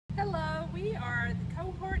we are the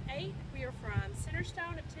Cohort 8. We are from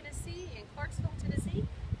Centerstone of Tennessee and Clarksville, Tennessee.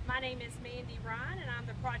 My name is Mandy Ryan and I'm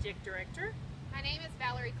the project director. My name is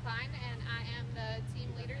Valerie Klein and I am the team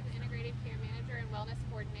leader, the integrated care manager and wellness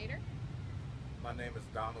coordinator. My name is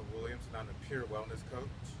Donald Williams and I'm the peer wellness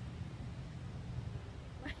coach.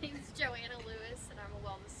 My name is Joanna Lewis and I'm a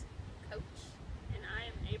wellness coach. And I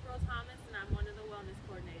am April Thomas and I'm one of the wellness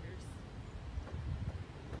coordinators.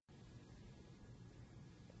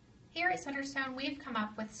 Here at Centerstone, we've come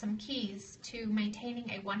up with some keys to maintaining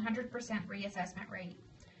a 100% reassessment rate.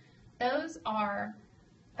 Those are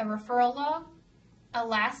a referral log, a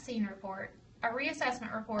last seen report, a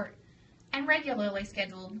reassessment report, and regularly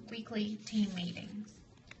scheduled weekly team meetings.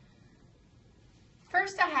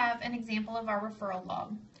 First, I have an example of our referral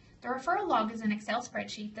log. The referral log is an Excel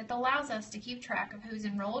spreadsheet that allows us to keep track of who's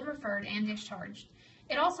enrolled, referred, and discharged.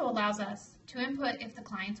 It also allows us to input if the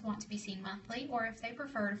clients want to be seen monthly or if they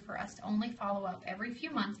prefer for us to only follow up every few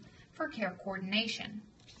months for care coordination.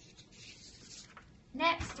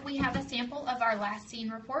 Next, we have a sample of our last seen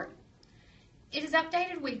report. It is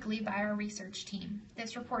updated weekly by our research team.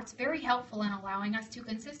 This report's very helpful in allowing us to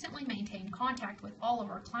consistently maintain contact with all of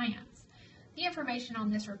our clients. The information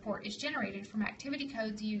on this report is generated from activity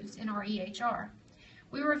codes used in our EHR.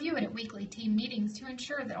 We review it at weekly team meetings to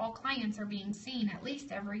ensure that all clients are being seen at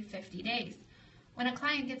least every 50 days. When a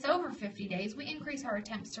client gets over 50 days, we increase our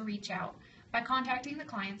attempts to reach out by contacting the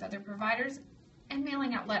client's other providers and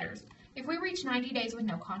mailing out letters. If we reach 90 days with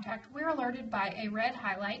no contact, we're alerted by a red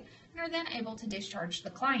highlight and are then able to discharge the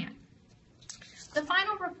client. The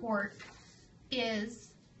final report is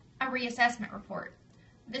a reassessment report.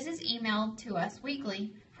 This is emailed to us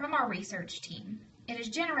weekly from our research team. It is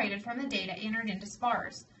generated from the data entered into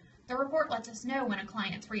SPARS. The report lets us know when a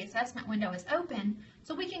client's reassessment window is open,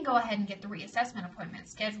 so we can go ahead and get the reassessment appointment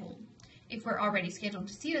scheduled. If we're already scheduled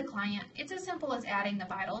to see the client, it's as simple as adding the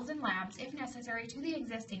vitals and labs, if necessary, to the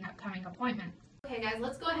existing upcoming appointments. Okay guys,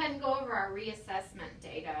 let's go ahead and go over our reassessment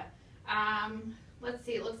data. Let's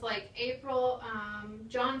see, it looks like April,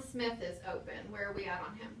 John Smith is open. Where are we at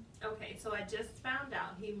on him? Okay, so I just found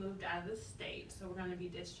out he moved out of the state, so we're going to be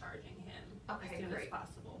discharging him as soon as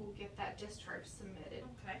possible. We'll get that discharge submitted.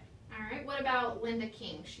 Okay. All right, what about Linda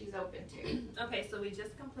King? She's open too. Okay, so we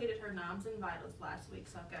just completed her noms and vitals last week,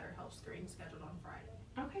 so I've got her health screen scheduled on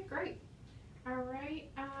Friday. Okay, great. All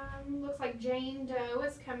right, looks like Jane Doe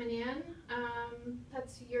is coming in.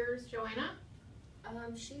 That's yours, Joanna.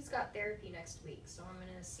 She's got therapy next week, so I'm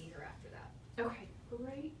going to see her after that. Okay,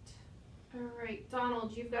 great. All right,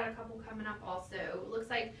 Donald, you've got a couple coming up also. Looks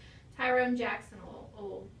like Tyrone Jackson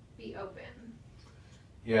will be open.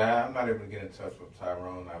 Yeah, I'm not able to get in touch with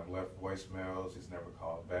Tyrone. I've left voicemails. He's never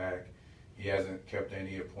called back. He hasn't kept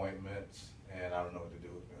any appointments, and I don't know what to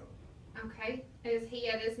do with him. Okay, is he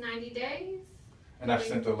at his 90 days? And I've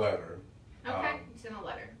sent a letter. Okay, you sent a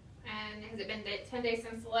letter. And has it been 10 days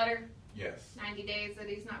since the letter? Yes. 90 days that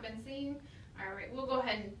he's not been seen? All right, we'll go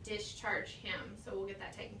ahead and discharge him, so we'll get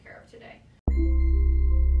that taken care of today.